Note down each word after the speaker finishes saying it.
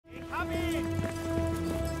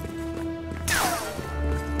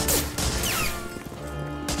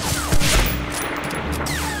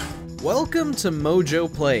Welcome to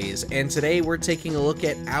MojoPlays, and today we're taking a look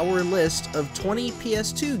at our list of 20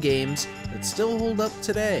 PS2 games that still hold up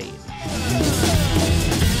today.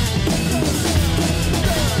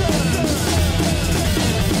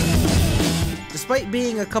 Despite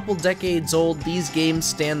being a couple decades old, these games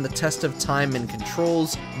stand the test of time in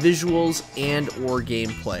controls, visuals, and/or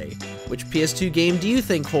gameplay. Which PS2 game do you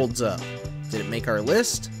think holds up? Did it make our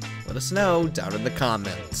list? Let us know down in the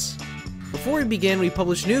comments. Before we begin, we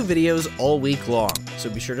publish new videos all week long, so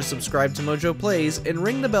be sure to subscribe to MojoPlays and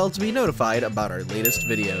ring the bell to be notified about our latest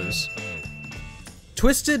videos.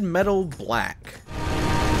 Twisted Metal Black.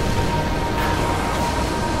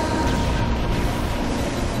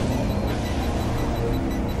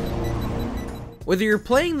 Whether you're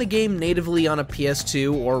playing the game natively on a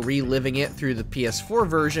PS2 or reliving it through the PS4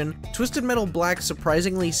 version, Twisted Metal Black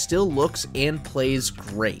surprisingly still looks and plays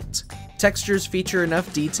great. Textures feature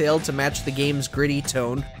enough detail to match the game's gritty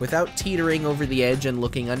tone without teetering over the edge and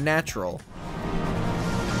looking unnatural.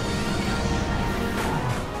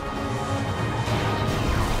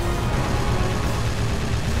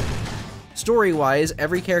 Story-wise,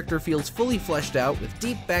 every character feels fully fleshed out with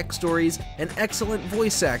deep backstories and excellent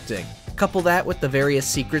voice acting. Couple that with the various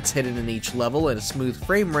secrets hidden in each level and a smooth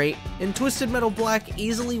frame rate, and Twisted Metal Black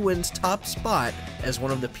easily wins top spot as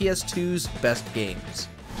one of the PS2's best games.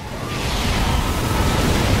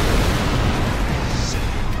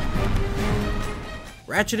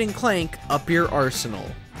 Ratchet Clank, Up Your Arsenal.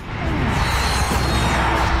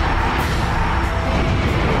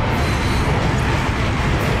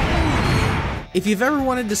 If you've ever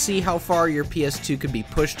wanted to see how far your PS2 could be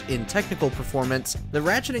pushed in technical performance, the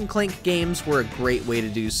Ratchet Clank games were a great way to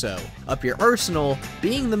do so, Up Your Arsenal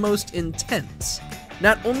being the most intense.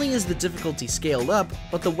 Not only is the difficulty scaled up,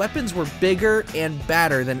 but the weapons were bigger and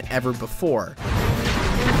badder than ever before.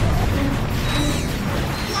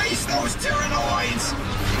 Place those Tyrannoids!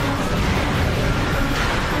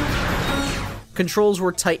 Controls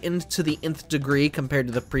were tightened to the nth degree compared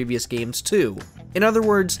to the previous games too. In other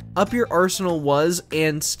words, Up Your Arsenal was,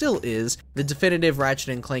 and still is, the definitive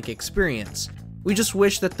Ratchet & Clank experience. We just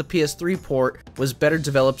wish that the PS3 port was better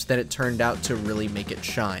developed than it turned out to really make it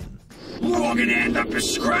shine. We're all gonna end up as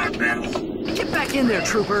scrap metal! Get back in there,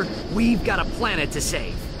 Trooper! We've got a planet to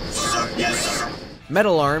save! Sir, yes, sir!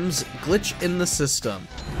 Metal Arms, Glitch in the System.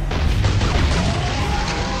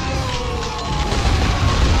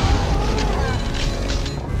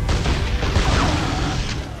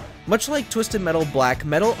 Much like Twisted Metal Black,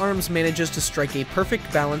 Metal Arms manages to strike a perfect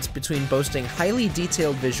balance between boasting highly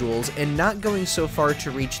detailed visuals and not going so far to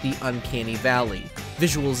reach the uncanny valley.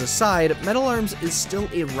 Visuals aside, Metal Arms is still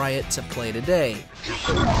a riot to play today.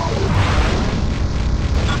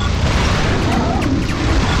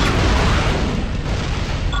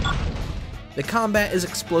 The combat is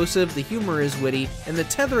explosive, the humor is witty, and the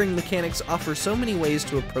tethering mechanics offer so many ways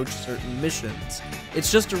to approach certain missions.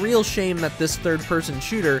 It's just a real shame that this third-person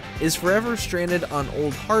shooter is forever stranded on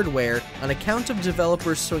old hardware on account of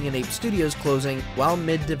developers Swing and Ape Studios closing while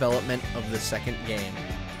mid-development of the second game.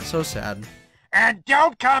 So sad. And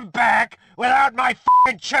don't come back without my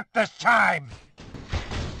f***ing chip this time!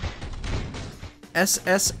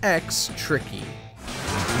 SSX Tricky.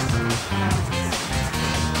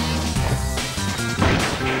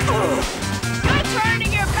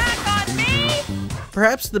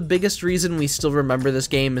 Perhaps the biggest reason we still remember this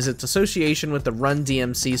game is its association with the Run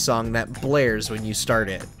DMC song that blares when you start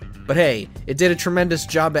it. But hey, it did a tremendous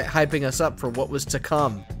job at hyping us up for what was to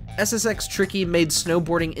come. SSX Tricky made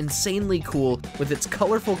snowboarding insanely cool with its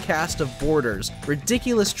colorful cast of borders,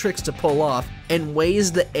 ridiculous tricks to pull off, and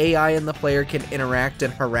ways the AI and the player can interact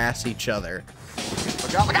and harass each other.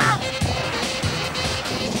 Look out, look out!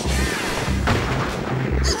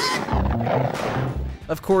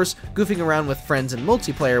 Of course, goofing around with friends in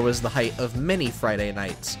multiplayer was the height of many Friday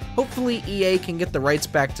nights. Hopefully EA can get the rights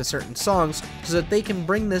back to certain songs so that they can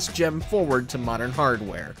bring this gem forward to modern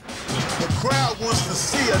hardware. The crowd wants to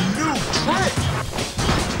see a new trick!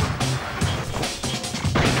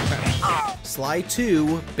 Sly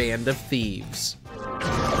 2, Band of Thieves.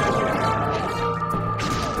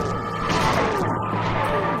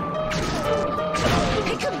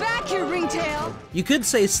 You could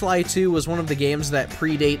say Sly 2 was one of the games that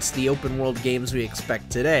predates the open-world games we expect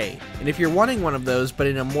today, and if you're wanting one of those but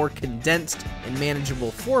in a more condensed and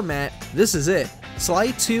manageable format, this is it.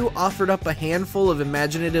 Sly 2 offered up a handful of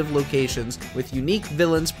imaginative locations with unique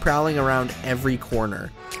villains prowling around every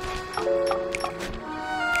corner.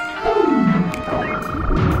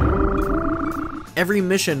 Every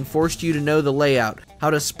mission forced you to know the layout, how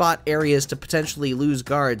to spot areas to potentially lose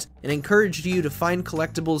guards, and encouraged you to find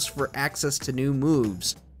collectibles for access to new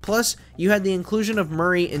moves. Plus, you had the inclusion of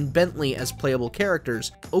Murray and Bentley as playable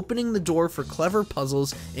characters, opening the door for clever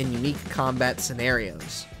puzzles and unique combat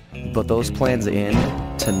scenarios. But those plans end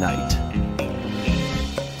tonight.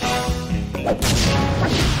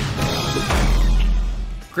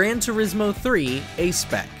 Gran Turismo 3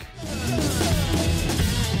 A-Spec.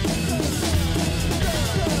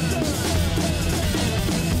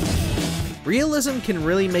 Realism can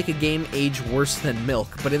really make a game age worse than milk,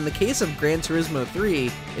 but in the case of Gran Turismo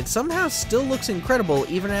 3, it somehow still looks incredible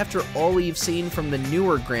even after all we've seen from the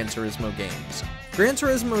newer Gran Turismo games. Gran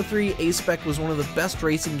Turismo 3 A-Spec was one of the best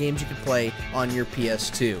racing games you could play on your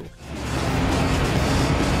PS2.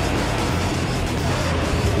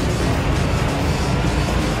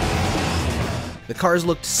 The cars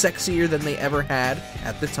looked sexier than they ever had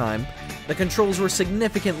at the time, the controls were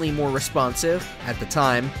significantly more responsive at the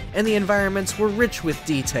time, and the environments were rich with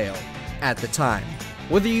detail at the time.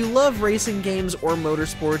 Whether you love racing games or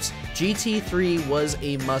motorsports, GT3 was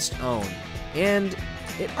a must-own, and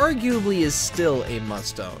it arguably is still a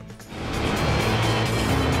must-own.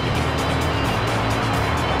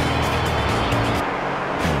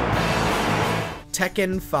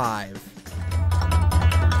 Tekken 5.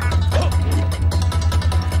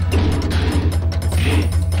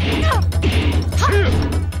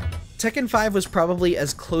 Tekken 5 was probably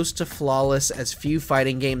as close to flawless as few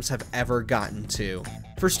fighting games have ever gotten to.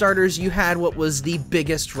 For starters, you had what was the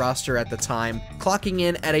biggest roster at the time, clocking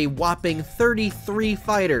in at a whopping 33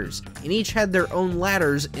 fighters, and each had their own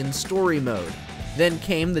ladders in story mode. Then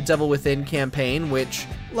came the Devil Within campaign, which,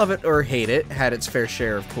 love it or hate it, had its fair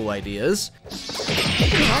share of cool ideas.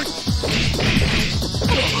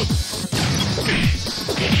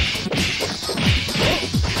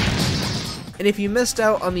 And if you missed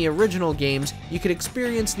out on the original games, you could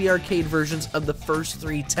experience the arcade versions of the first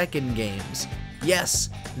 3 Tekken games.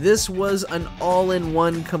 Yes, this was an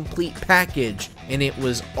all-in-one complete package, and it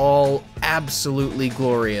was all absolutely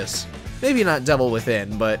glorious. Maybe not Devil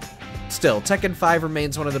Within, but still, Tekken 5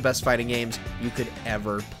 remains one of the best fighting games you could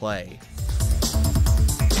ever play.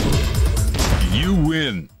 You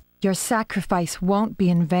win. Your sacrifice won't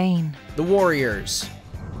be in vain. The Warriors.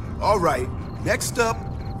 All right, next up,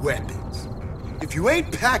 weapons. If you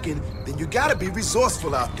ain't packing, then you gotta be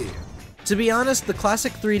resourceful out there. To be honest, the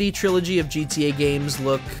classic 3D trilogy of GTA games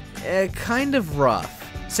look kind of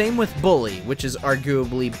rough. Same with Bully, which is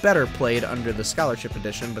arguably better played under the Scholarship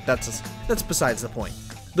Edition, but that's besides the point.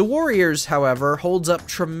 The Warriors, however, holds up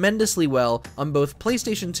tremendously well on both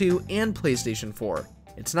PlayStation 2 and PlayStation 4.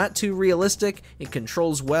 It's not too realistic, it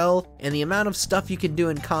controls well, and the amount of stuff you can do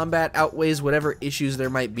in combat outweighs whatever issues there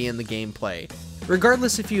might be in the gameplay.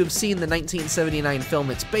 Regardless if you have seen the 1979 film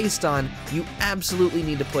it's based on, you absolutely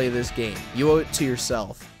need to play this game. You owe it to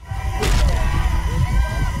yourself.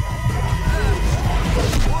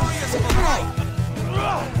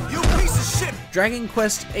 You piece of shit! Dragon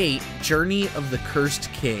Quest VIII: Journey of the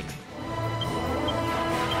Cursed King.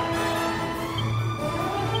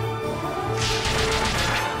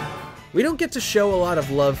 We don't get to show a lot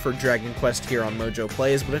of love for Dragon Quest here on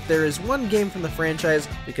MojoPlays, but if there is one game from the franchise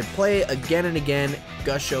we could play again and again,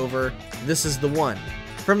 gush over, this is the one.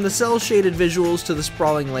 From the cel-shaded visuals to the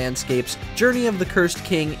sprawling landscapes, Journey of the Cursed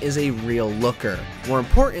King is a real looker. More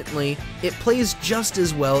importantly, it plays just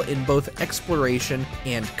as well in both exploration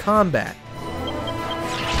and combat.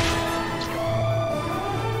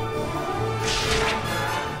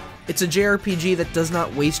 It's a JRPG that does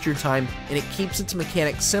not waste your time, and it keeps its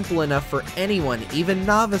mechanics simple enough for anyone, even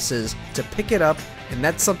novices, to pick it up, and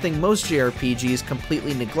that's something most JRPGs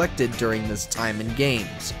completely neglected during this time in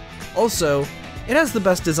games. Also, it has the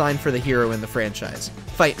best design for the hero in the franchise.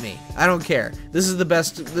 Fight me. I don't care. This is the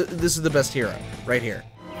best hero, right here.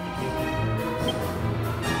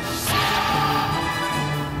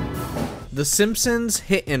 The Simpsons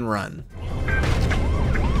Hit and Run.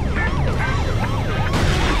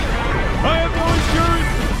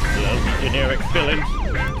 Generic villains.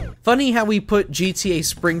 Funny how we put GTA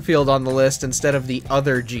Springfield on the list instead of the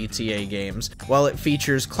other GTA games, while it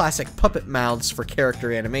features classic puppet mouths for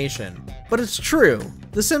character animation. But it's true.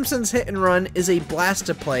 The Simpsons Hit and Run is a blast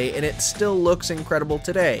to play, and it still looks incredible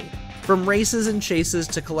today. From races and chases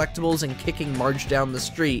to collectibles and kicking Marge down the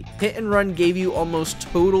street, Hit and Run gave you almost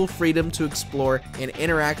total freedom to explore and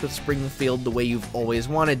interact with Springfield the way you've always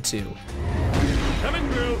wanted to. Coming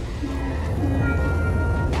through.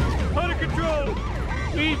 Out of control.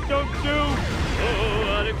 Please don't do. Oh,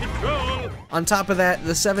 out of control. On top of that,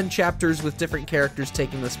 the 7 chapters with different characters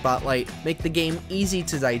taking the spotlight make the game easy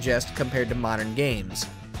to digest compared to modern games.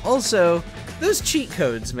 Also, those cheat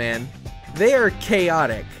codes, man, they are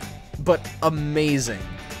chaotic, but amazing.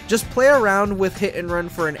 Just play around with Hit and Run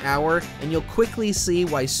for an hour, and you'll quickly see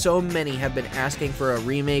why so many have been asking for a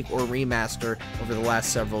remake or remaster over the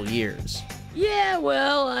last several years. Yeah,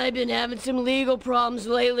 well, I've been having some legal problems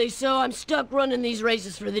lately, so I'm stuck running these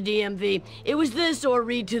races for the DMV. It was this or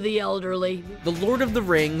Read to the Elderly. The Lord of the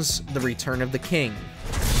Rings, The Return of the King.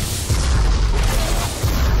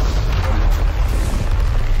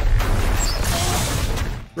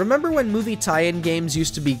 Remember when movie tie-in games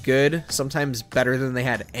used to be good, sometimes better than they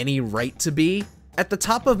had any right to be? At the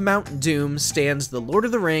top of Mount Doom stands The Lord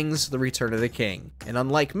of the Rings, The Return of the King. And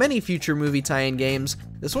unlike many future movie tie-in games,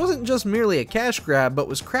 this wasn't just merely a cash grab, but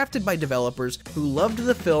was crafted by developers who loved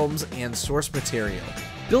the films and source material.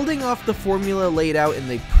 Building off the formula laid out in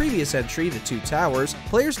the previous entry, The Two Towers,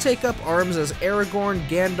 players take up arms as Aragorn,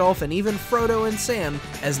 Gandalf, and even Frodo and Sam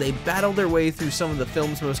as they battle their way through some of the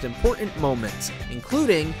film's most important moments,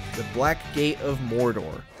 including the Black Gate of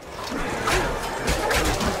Mordor.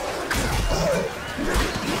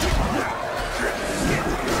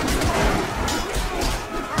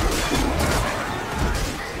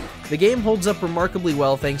 The game holds up remarkably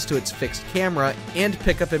well thanks to its fixed camera and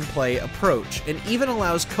pick-up-and-play approach, and even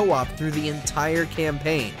allows co-op through the entire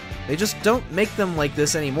campaign. They just don't make them like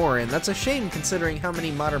this anymore, and that's a shame considering how many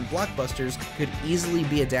modern blockbusters could easily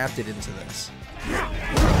be adapted into this.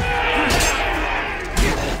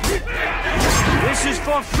 This is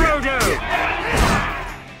for Frodo!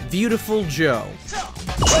 Beautiful Joe.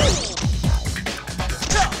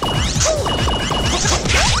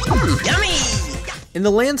 Yummy! In the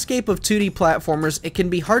landscape of 2D platformers, it can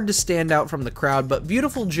be hard to stand out from the crowd, but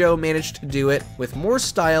Beautiful Joe managed to do it with more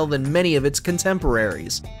style than many of its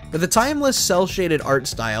contemporaries. With a timeless cel-shaded art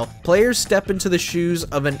style, players step into the shoes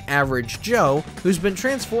of an average Joe who's been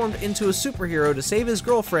transformed into a superhero to save his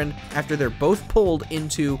girlfriend after they're both pulled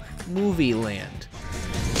into movie land.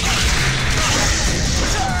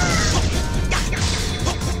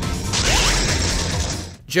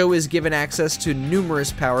 Joe is given access to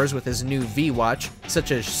numerous powers with his new V-Watch,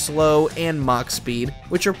 such as slow and Mach speed,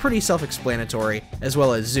 which are pretty self-explanatory, as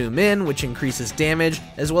well as zoom in, which increases damage,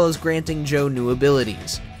 as well as granting Joe new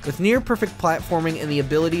abilities. With near-perfect platforming and the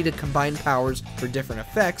ability to combine powers for different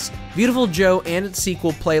effects, Beautiful Joe and its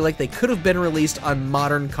sequel play like they could have been released on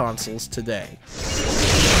modern consoles today.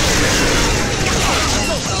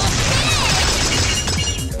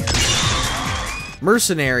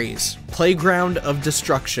 Mercenaries, Playground of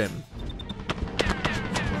Destruction.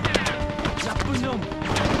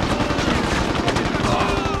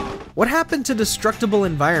 What happened to destructible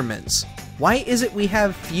environments? Why is it we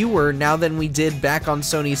have fewer now than we did back on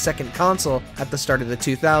Sony's second console at the start of the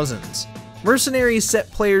 2000s? Mercenaries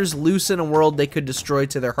set players loose in a world they could destroy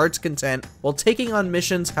to their heart's content while taking on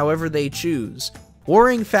missions however they choose.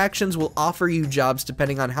 Warring factions will offer you jobs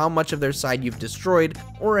depending on how much of their side you've destroyed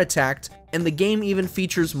or attacked, and the game even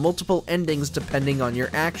features multiple endings depending on your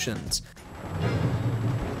actions.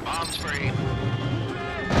 Bombs free.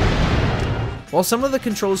 While some of the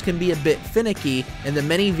controls can be a bit finicky, and the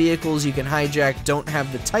many vehicles you can hijack don't have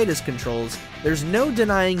the tightest controls, there's no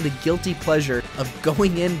denying the guilty pleasure of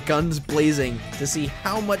going in guns blazing to see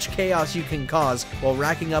how much chaos you can cause while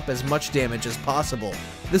racking up as much damage as possible.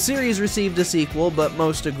 The series received a sequel, but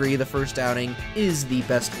most agree the first outing is the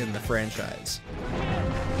best in the franchise.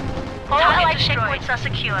 All allied checkpoints are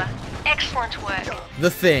secure. Excellent work. The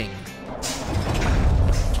Thing.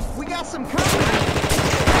 We got some company!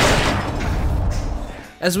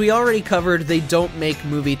 As we already covered, they don't make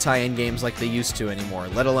movie tie-in games like they used to anymore,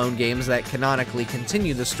 let alone games that canonically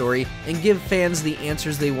continue the story and give fans the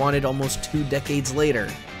answers they wanted almost 2 decades later.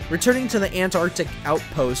 Returning to the Antarctic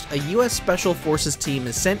outpost, a US Special Forces team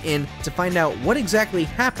is sent in to find out what exactly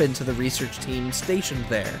happened to the research team stationed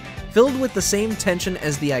there. Filled with the same tension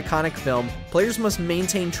as the iconic film, players must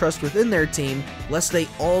maintain trust within their team lest they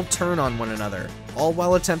all turn on one another, all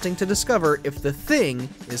while attempting to discover if the Thing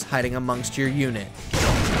is hiding amongst your unit.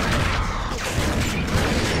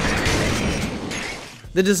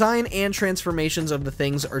 The design and transformations of the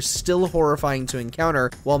things are still horrifying to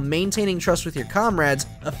encounter, while maintaining trust with your comrades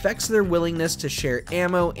affects their willingness to share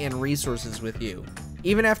ammo and resources with you.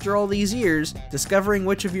 Even after all these years, discovering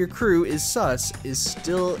which of your crew is sus is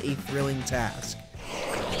still a thrilling task.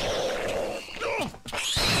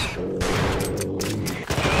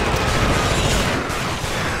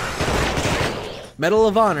 Medal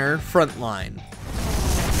of Honor Frontline.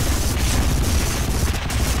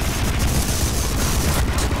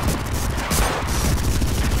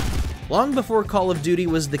 Long before Call of Duty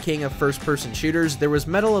was the king of first-person shooters, there was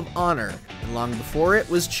Medal of Honor, and long before it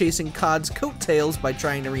was chasing COD's coattails by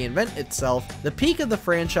trying to reinvent itself, the peak of the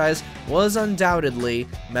franchise was undoubtedly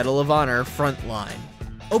Medal of Honor Frontline.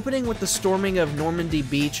 Opening with the storming of Normandy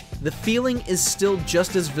Beach, the feeling is still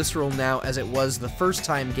just as visceral now as it was the first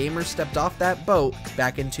time gamers stepped off that boat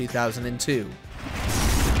back in 2002.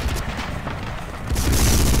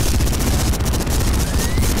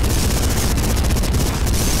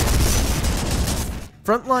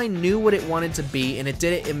 Frontline knew what it wanted to be, and it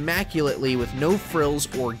did it immaculately with no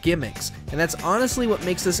frills or gimmicks, and that's honestly what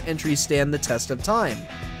makes this entry stand the test of time.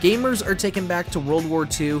 Gamers are taken back to World War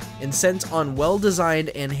II and sent on well-designed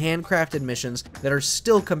and handcrafted missions that are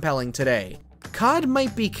still compelling today. COD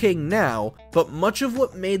might be king now, but much of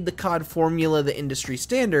what made the COD formula the industry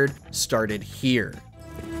standard started here.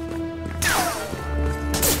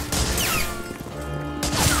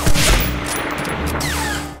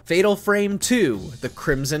 Fatal Frame 2: The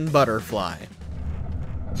Crimson Butterfly.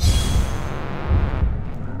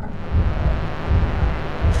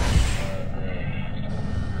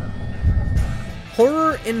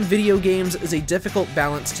 Horror in video games is a difficult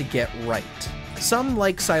balance to get right. Some,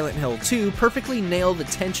 like Silent Hill 2, perfectly nail the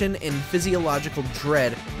tension and physiological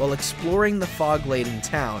dread while exploring the fog-laden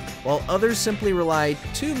town, while others simply rely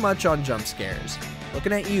too much on jump scares.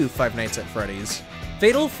 Looking at you, Five Nights at Freddy's.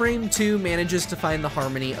 Fatal Frame 2 manages to find the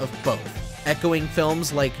harmony of both, echoing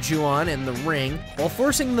films like Ju-On and The Ring, while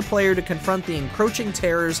forcing the player to confront the encroaching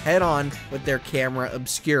terrors head-on with their camera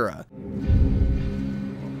obscura.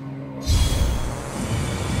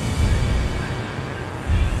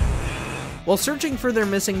 While searching for their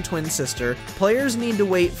missing twin sister, players need to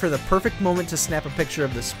wait for the perfect moment to snap a picture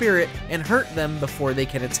of the spirit and hurt them before they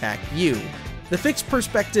can attack you. The fixed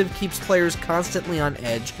perspective keeps players constantly on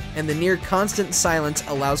edge, and the near-constant silence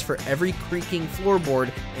allows for every creaking floorboard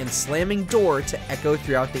and slamming door to echo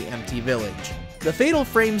throughout the empty village. The Fatal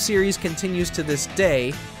Frame series continues to this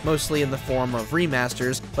day, mostly in the form of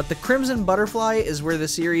remasters, but the Crimson Butterfly is where the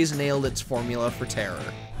series nailed its formula for terror.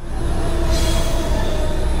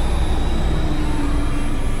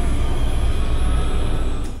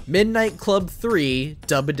 Midnight Club 3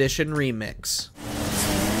 Dub Edition Remix.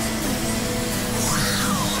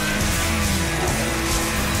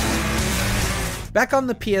 Back on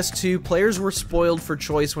the PS2, players were spoiled for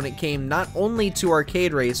choice when it came not only to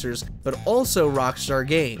arcade racers, but also Rockstar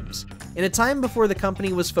Games. In a time before the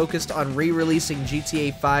company was focused on re-releasing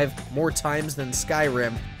GTA 5 more times than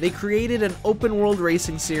Skyrim, they created an open-world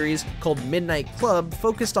racing series called Midnight Club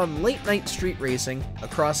focused on late-night street racing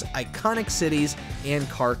across iconic cities and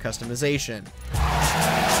car customization.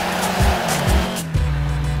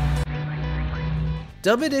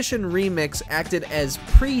 Dub Edition Remix acted as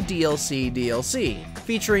pre-DLC DLC,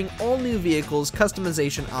 featuring all new vehicles,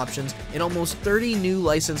 customization options, and almost 30 new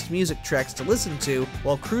licensed music tracks to listen to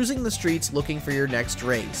while cruising the streets looking for your next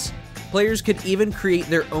race. Players could even create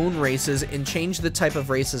their own races and change the type of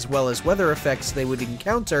race as well as weather effects they would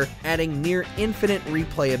encounter, adding near infinite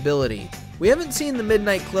replayability. We haven't seen the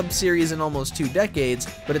Midnight Club series in almost 2 decades,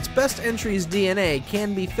 but its best entry's DNA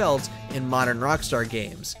can be felt in modern Rockstar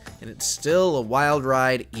games, and it's still a wild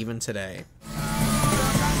ride even today.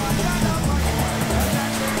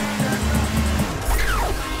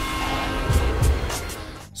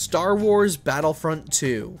 Star Wars Battlefront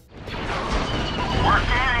 2. We're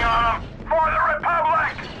gaining on them for the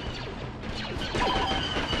Republic!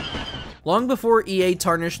 Long before EA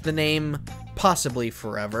tarnished the name, possibly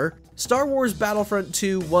forever, Star Wars Battlefront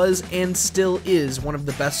 2 was and still is one of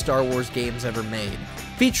the best Star Wars games ever made.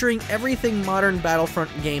 Featuring everything modern Battlefront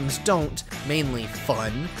games don't, mainly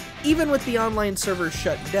fun. Even with the online servers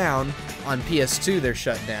shut down, on PS2 they're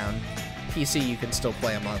shut down, PC you can still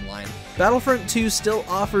play them online. Battlefront 2 still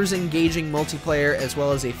offers engaging multiplayer as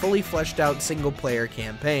well as a fully fleshed out single player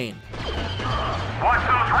campaign. Watch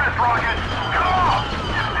those wrist rockets! Come on!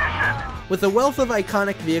 With a wealth of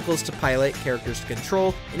iconic vehicles to pilot, characters to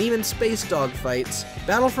control, and even space dogfights,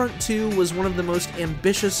 Battlefront 2 was one of the most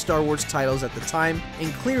ambitious Star Wars titles at the time,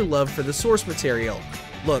 and clear love for the source material.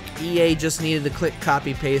 Look, EA just needed to click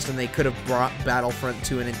copy-paste and they could have brought Battlefront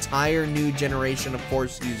to an entire new generation of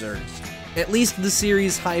Force users. At least the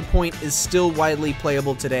series' high point is still widely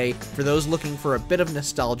playable today for those looking for a bit of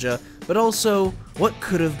nostalgia, but also what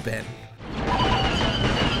could have been.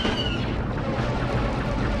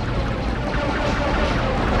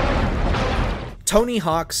 Tony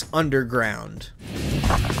Hawk's Underground.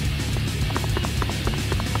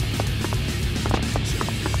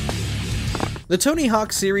 The Tony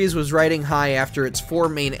Hawk series was riding high after its 4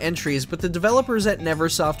 main entries, but the developers at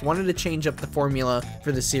Neversoft wanted to change up the formula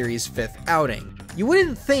for the series' 5th outing. You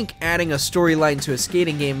wouldn't think adding a storyline to a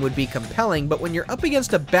skating game would be compelling, but when you're up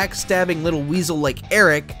against a backstabbing little weasel like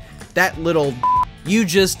Eric, that little you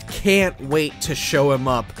just can't wait to show him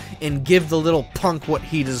up and give the little punk what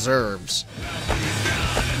he deserves.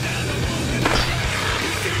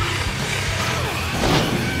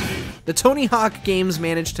 The Tony Hawk games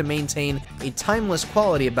managed to maintain a timeless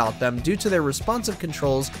quality about them due to their responsive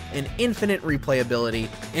controls and infinite replayability,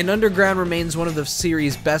 and Underground remains one of the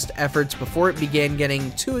series' best efforts before it began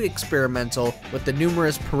getting too experimental with the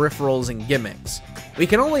numerous peripherals and gimmicks. We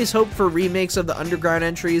can always hope for remakes of the Underground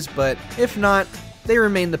entries, but if not, they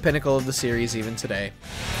remain the pinnacle of the series even today.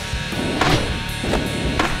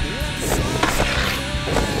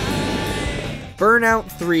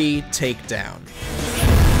 Burnout 3 Takedown.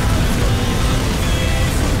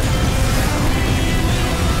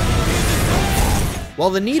 While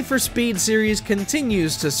the Need for Speed series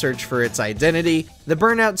continues to search for its identity, the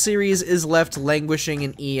Burnout series is left languishing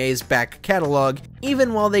in EA's back catalog,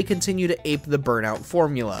 even while they continue to ape the Burnout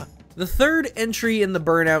formula. The third entry in the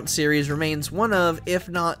Burnout series remains one of, if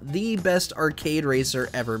not the best arcade racer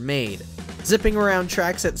ever made. Zipping around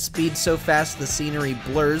tracks at speeds so fast the scenery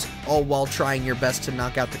blurs, all while trying your best to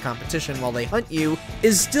knock out the competition while they hunt you,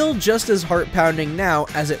 is still just as heart-pounding now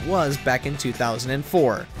as it was back in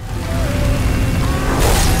 2004.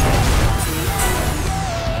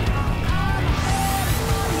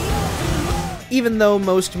 Even though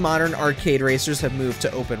most modern arcade racers have moved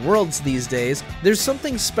to open worlds these days, there's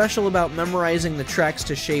something special about memorizing the tracks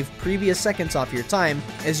to shave previous seconds off your time,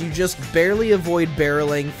 as you just barely avoid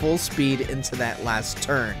barreling full speed into that last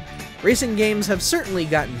turn. Racing games have certainly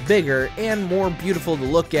gotten bigger and more beautiful to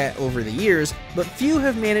look at over the years, but few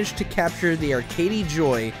have managed to capture the arcadey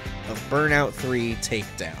joy of Burnout 3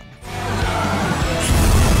 Takedown.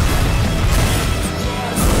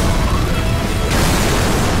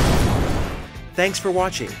 Thanks for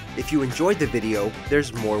watching. If you enjoyed the video,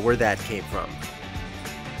 there's more where that came from.